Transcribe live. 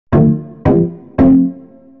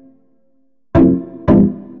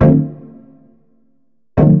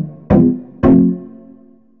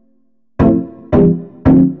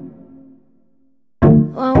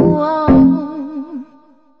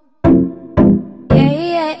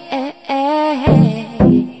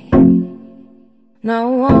No.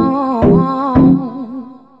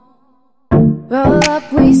 Roll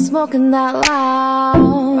up, we smoking that loud.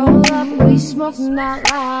 Roll up, we smoking that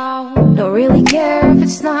loud. Don't really care if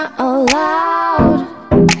it's not allowed.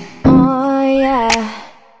 Oh yeah.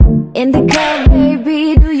 Indica,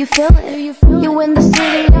 baby, do you feel it? You in the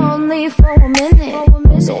city only for a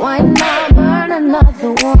minute, so why not burn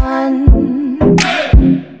another one?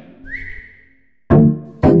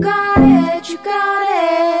 You got it, you got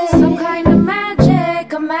it. Some kind of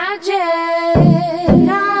magic, a magic.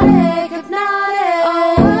 Hypnotic, hypnotic.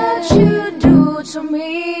 Oh, what you do to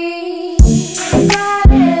me. You got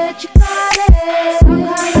it, you got it. Some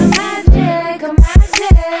kind of magic, a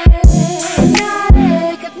magic.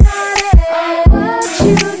 Hypnotic, hypnotic. Oh, what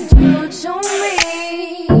you do to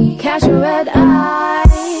me. Catch your red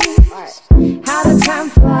eyes, how the time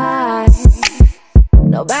flies.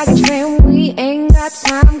 No baggage claim, we ain't got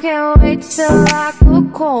time. Can't wait till I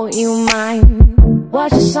could call you mine.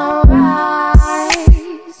 Watch the sunrise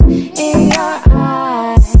in your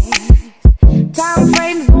eyes. Time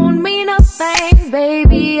frames don't mean a thing,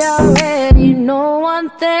 baby. I already know one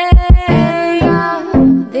thing.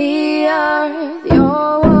 The earth,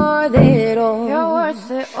 you're worth it all. You're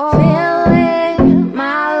worth it all. Feeling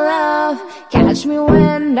my love, catch me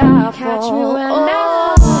when I fall. Catch me when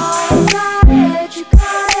I fall. You got it, you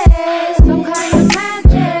got it. Some kind of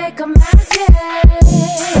magic, a magic.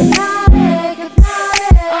 Hypnotic,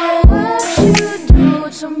 hypnotic. Oh, what you do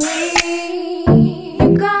to me. You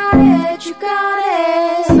got it, you got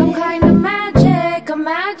it. Some kind of magic, a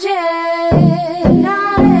magic.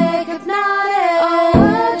 Hypnotic, hypnotic. Oh,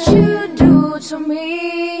 what you do to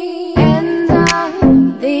me. And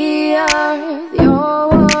the earth, you're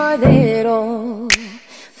worth it all.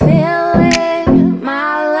 Feeling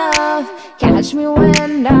my love, catch me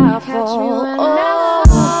when I fall.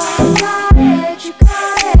 You got it, you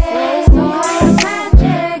got it. Some kind of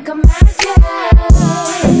magic, a magic.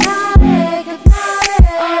 Hypnotic, hypnotic.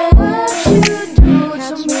 Oh, what you do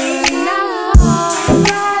to me. You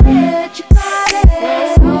got it, you got it.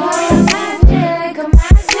 Some kind of magic, a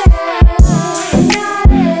magic.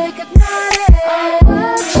 Hypnotic, hypnotic. Oh,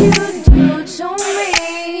 what you do to me.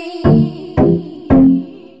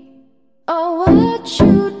 Oh, what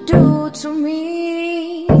you do to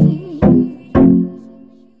me.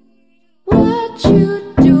 What you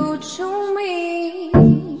do to me.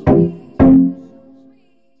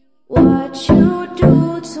 What you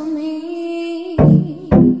do to me.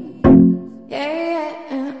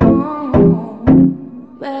 Yeah, oh,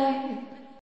 babe.